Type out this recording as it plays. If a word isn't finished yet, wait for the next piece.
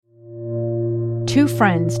Two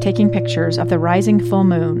friends taking pictures of the rising full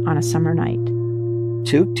moon on a summer night.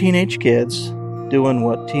 Two teenage kids doing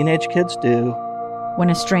what teenage kids do. When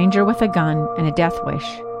a stranger with a gun and a death wish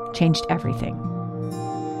changed everything.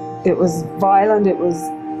 It was violent, it was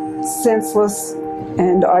senseless,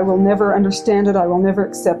 and I will never understand it, I will never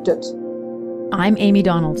accept it. I'm Amy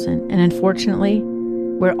Donaldson, and unfortunately,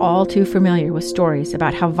 we're all too familiar with stories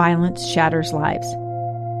about how violence shatters lives.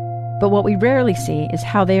 But what we rarely see is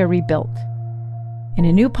how they are rebuilt. In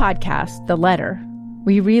a new podcast, The Letter,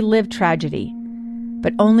 we relive tragedy,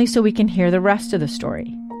 but only so we can hear the rest of the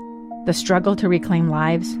story. The struggle to reclaim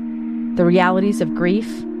lives, the realities of grief,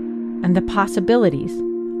 and the possibilities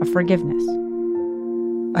of forgiveness.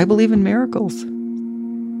 I believe in miracles.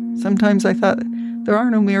 Sometimes I thought, there are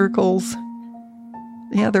no miracles.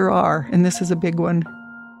 Yeah, there are, and this is a big one.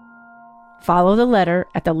 Follow The Letter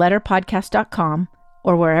at theletterpodcast.com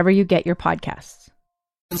or wherever you get your podcasts.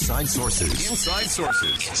 Inside Sources. Inside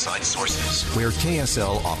Sources. Inside Sources. Where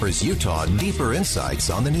KSL offers Utah deeper insights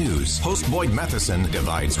on the news. Host Boyd Matheson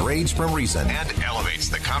divides rage from reason and elevates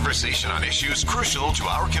the conversation on issues crucial to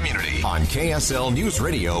our community. On KSL News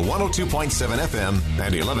Radio 102.7 FM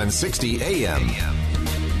and 1160 AM.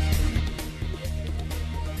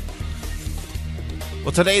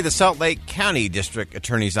 Well, today the Salt Lake County District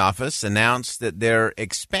Attorney's Office announced that they're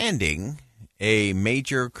expanding a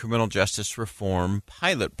major criminal justice reform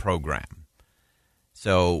pilot program.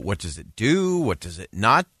 So what does it do? What does it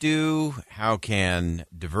not do? How can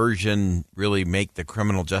diversion really make the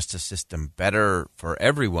criminal justice system better for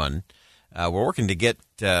everyone? We're working to get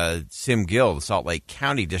Sim Gill, the Salt Lake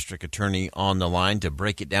County District Attorney, on the line to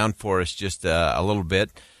break it down for us just a little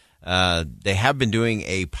bit. They have been doing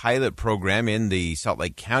a pilot program in the Salt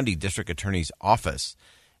Lake County District Attorney's Office,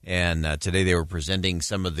 and today they were presenting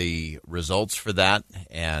some of the results for that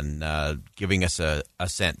and giving us a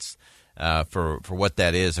sense for what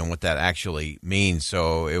that is and what that actually means.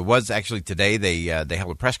 So it was actually today they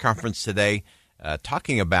held a press conference today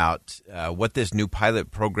talking about what this new pilot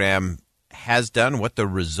program has done, what the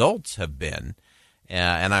results have been.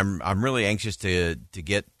 And I'm really anxious to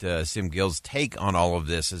get Sim Gill's take on all of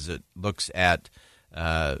this as it looks at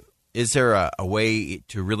is there a way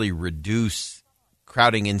to really reduce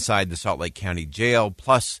crowding inside the Salt Lake County Jail,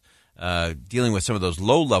 plus dealing with some of those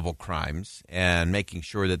low-level crimes and making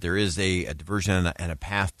sure that there is a diversion and a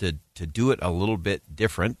path to do it a little bit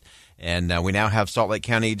different. And we now have Salt Lake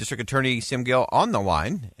County District Attorney Sim Gill on the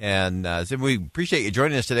line. And Sim, we appreciate you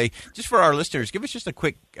joining us today. Just for our listeners, give us just a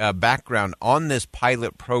quick background on this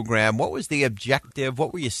pilot program. What was the objective?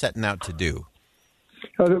 What were you setting out to do?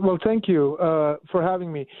 Well, thank you for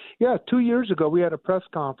having me. Yeah, 2 years ago, we had a press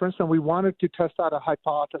conference, and we wanted to test out a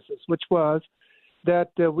hypothesis, which was that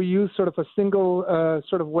we use sort of a single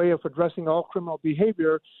sort of way of addressing all criminal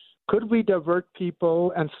behavior. Could we divert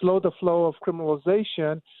people and slow the flow of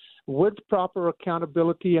criminalization with proper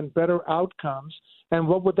accountability and better outcomes, and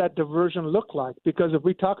what would that diversion look like? Because if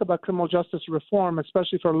we talk about criminal justice reform,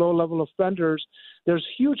 especially for low-level offenders, there's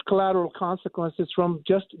huge collateral consequences from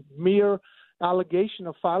just mere allegation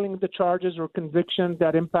of filing the charges or conviction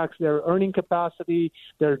that impacts their earning capacity,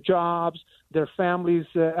 their jobs, their families'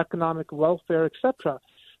 economic welfare, etc.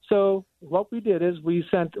 So what we did is we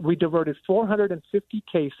diverted 450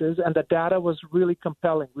 cases, and the data was really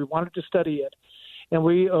compelling. We wanted to study it. And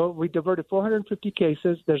we diverted 450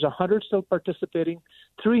 cases. There's 100 still participating.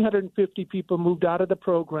 350 people moved out of the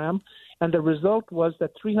program. And the result was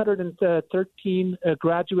that 313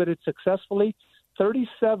 graduated successfully.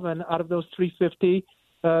 37 out of those 350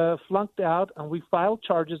 flunked out, and we filed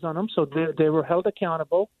charges on them, so they were held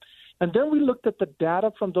accountable. And then we looked at the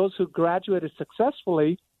data from those who graduated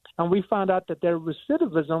successfully, and we found out that their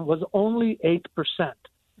recidivism was only 8%.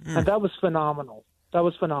 And that was phenomenal.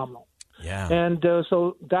 Yeah. And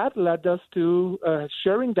so that led us to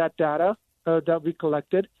sharing that data that we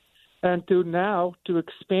collected, and to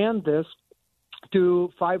expand this to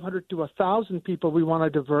 500 to 1,000 people we want to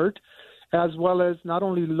divert, as well as not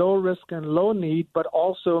only low risk and low need, but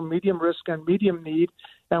also medium risk and medium need.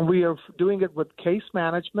 And we are doing it with case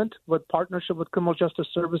management, with partnership with Criminal Justice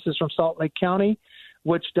Services from Salt Lake County,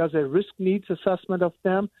 which does a risk needs assessment of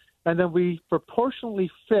them. And then we proportionally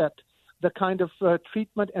fit the kind of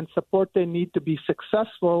treatment and support they need to be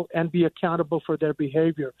successful and be accountable for their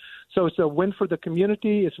behavior. So it's a win for the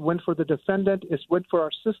community, it's a win for the defendant, it's a win for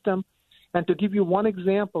our system. And to give you one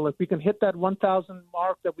example, if we can hit that 1,000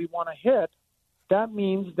 mark that we want to hit, that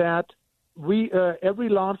means that every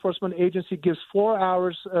law enforcement agency gives 4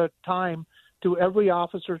 hours time to every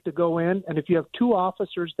officer to go in. And if you have 2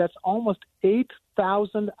 officers, that's almost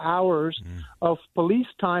 8,000 hours of police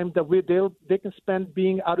time that they can spend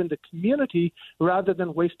being out in the community rather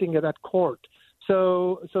than wasting it at court.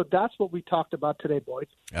 So that's what we talked about today, Boyd.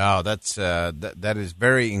 Oh, that's that is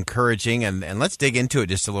very encouraging, and let's dig into it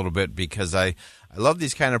just a little bit, because I love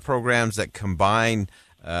these kind of programs that combine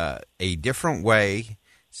a different way,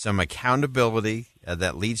 some accountability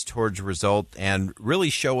that leads towards a result, and really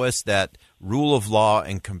show us that rule of law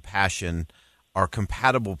and compassion are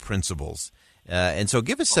compatible principles. And so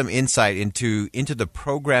give us some insight into the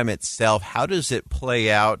program itself. How does it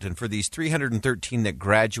play out? And for these 313 that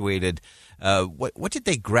graduated, what did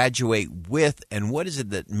they graduate with, and what is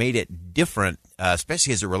it that made it different,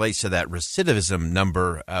 especially as it relates to that recidivism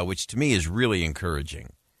number, which to me is really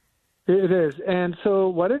encouraging? It is. And so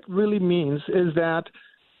what it really means is that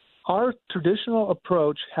our traditional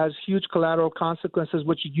approach has huge collateral consequences,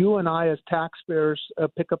 which you and I as taxpayers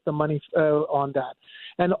pick up the money on that.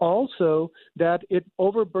 And also that it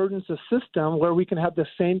overburdens the system where we can have the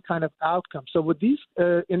same kind of outcome. So with these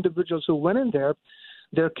individuals who went in there,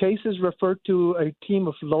 their cases referred to a team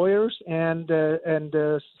of lawyers and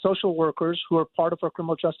social workers who are part of our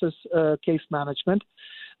criminal justice case management.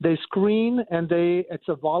 They screen, and it's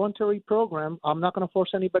a voluntary program. I'm not going to force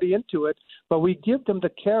anybody into it, but we give them the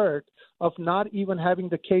carrot of not even having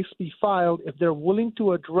the case be filed if they're willing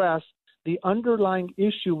to address the underlying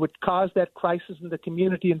issue which caused that crisis in the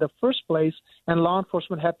community in the first place, and law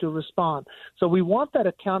enforcement had to respond. So we want that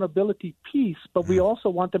accountability piece, but we also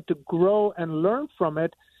want them to grow and learn from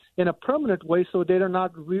it in a permanent way so they're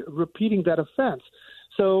not repeating that offense.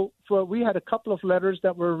 So we had a couple of letters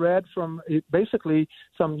that were read from basically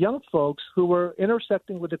some young folks who were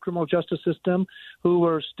intersecting with the criminal justice system, who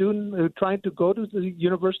were trying to go to the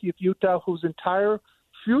University of Utah, whose entire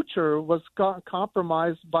future was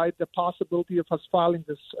compromised by the possibility of us filing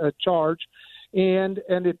this charge. And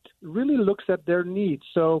it really looks at their needs.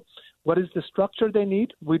 So what is the structure they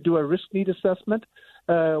need? We do a risk need assessment.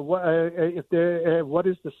 What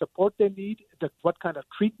is the support they need? What kind of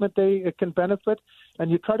treatment they can benefit?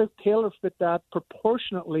 And you try to tailor fit that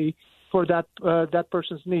proportionately for that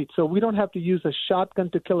person's needs. So we don't have to use a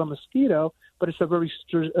shotgun to kill a mosquito, but it's a very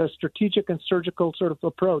strategic and surgical sort of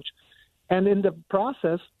approach. And in the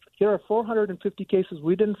process, here are 450 cases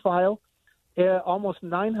we didn't file, almost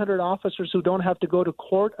 900 officers who don't have to go to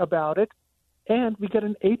court about it, and we get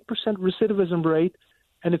an 8% recidivism rate.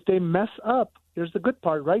 And if they mess up, here's the good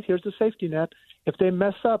part, right? Here's the safety net. If they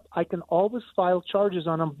mess up, I can always file charges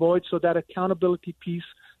on them, Boyd, so that accountability piece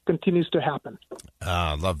continues to happen.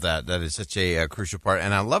 I love that. That is such a crucial part.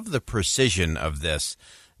 And I love the precision of this,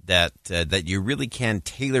 that you really can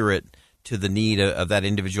tailor it to the need of that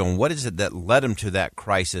individual. And what is it that led them to that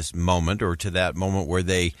crisis moment, or to that moment where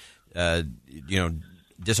they,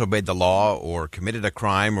 disobeyed the law or committed a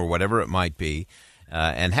crime or whatever it might be?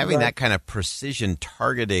 And having that kind of precision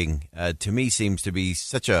targeting, to me, seems to be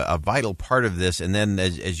such a vital part of this. And then,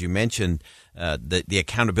 as you mentioned, the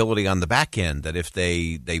accountability on the back end, that if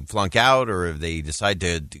they flunk out or if they decide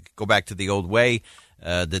to go back to the old way,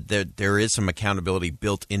 that there is some accountability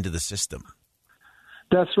built into the system.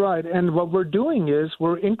 That's right. And what we're doing is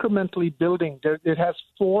we're incrementally building. It has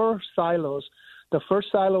 4 silos. The first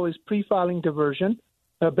silo is pre-filing diversion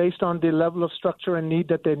based on the level of structure and need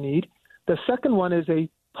that they need. The second one is a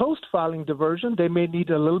post-filing diversion. They may need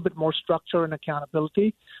a little bit more structure and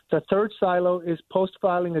accountability. The third silo is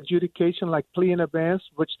post-filing adjudication, like plea in advance,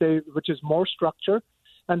 which is more structure.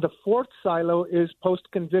 And the fourth silo is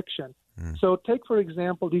post-conviction. So take, for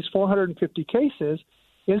example, these 450 cases.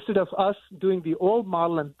 Instead of us doing the old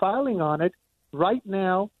model and filing on it, right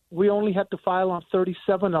now we only have to file on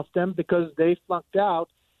 37 of them because they flunked out,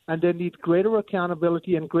 and they need greater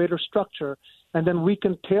accountability and greater structure. And then we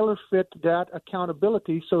can tailor fit that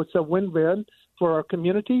accountability so it's a win-win for our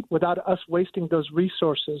community without us wasting those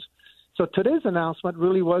resources. So today's announcement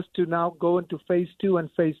really was to now go into phase 2 and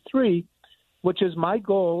phase 3, which is my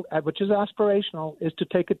goal, which is aspirational, is to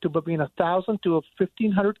take it to between 1,000 to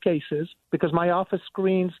 1,500 cases, because my office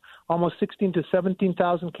screens almost 16 to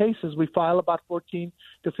 17,000 cases. We file about 14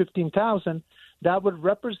 to 15,000. That would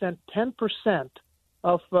represent 10%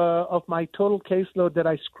 of my total caseload that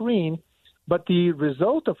I screen, but the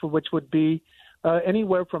result of which would be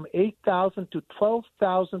anywhere from 8,000 to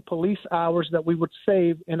 12,000 police hours that we would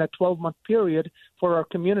save in a 12-month period for our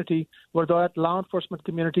community, where that law enforcement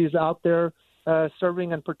community is out there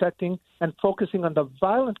serving and protecting and focusing on the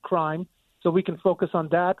violent crime, so we can focus on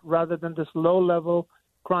that rather than this low-level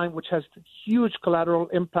crime, which has huge collateral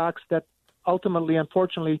impacts that ultimately,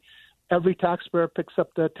 unfortunately, every taxpayer picks up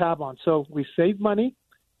the tab on. So we save money,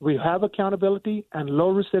 we have accountability and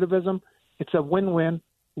low recidivism. It's a win-win.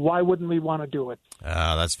 Why wouldn't we want to do it?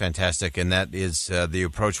 That's fantastic. And that is the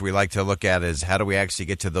approach we like to look at is how do we actually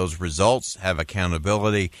get to those results, have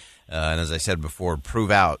accountability, and as I said before, prove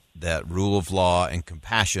out that rule of law and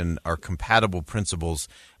compassion are compatible principles,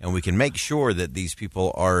 and we can make sure that these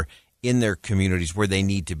people are in their communities where they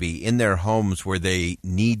need to be, in their homes where they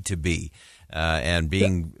need to be, and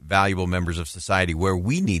being valuable members of society where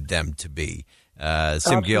we need them to be.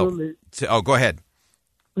 Sim Gill. Oh, go ahead.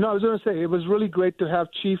 No, I was going to say, it was really great to have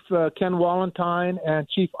Chief Ken Wallentine and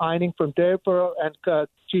Chief Eining from Dareboro and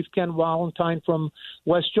Chief Ken Wallentine from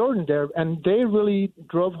West Jordan there. And they really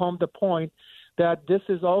drove home the point that this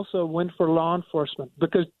is also a win for law enforcement.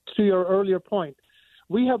 Because to your earlier point,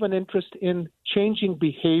 we have an interest in changing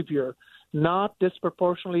behavior, not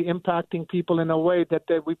disproportionately impacting people in a way that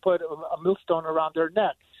we put a millstone around their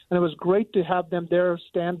neck. And it was great to have them there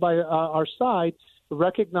stand by our side,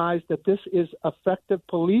 recognize that this is effective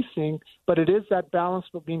policing, but it is that balance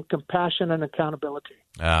between compassion and accountability.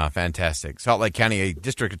 Fantastic. Salt Lake County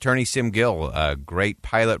District Attorney Sim Gill, a great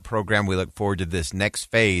pilot program. We look forward to this next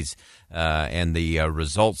phase and the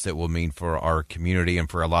results that will mean for our community and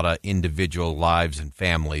for a lot of individual lives and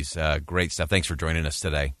families. Great stuff. Thanks for joining us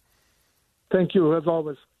today. Thank you, as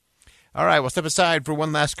always. All right, we'll step aside for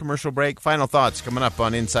one last commercial break. Final thoughts coming up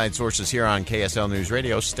on Inside Sources here on KSL News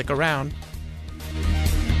Radio. Stick around.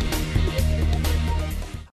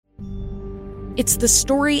 It's the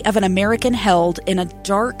story of an American held in a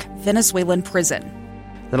dark Venezuelan prison.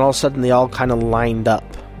 Then all of a sudden they all kind of lined up.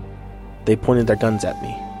 They pointed their guns at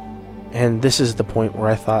me. And this is the point where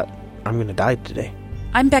I thought, I'm going to die today.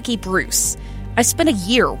 I'm Becky Bruce. I spent a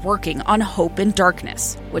year working on Hope in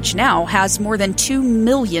Darkness, which now has more than 2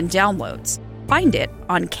 million downloads. Find it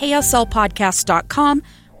on kslpodcast.com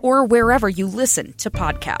or wherever you listen to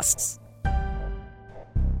podcasts.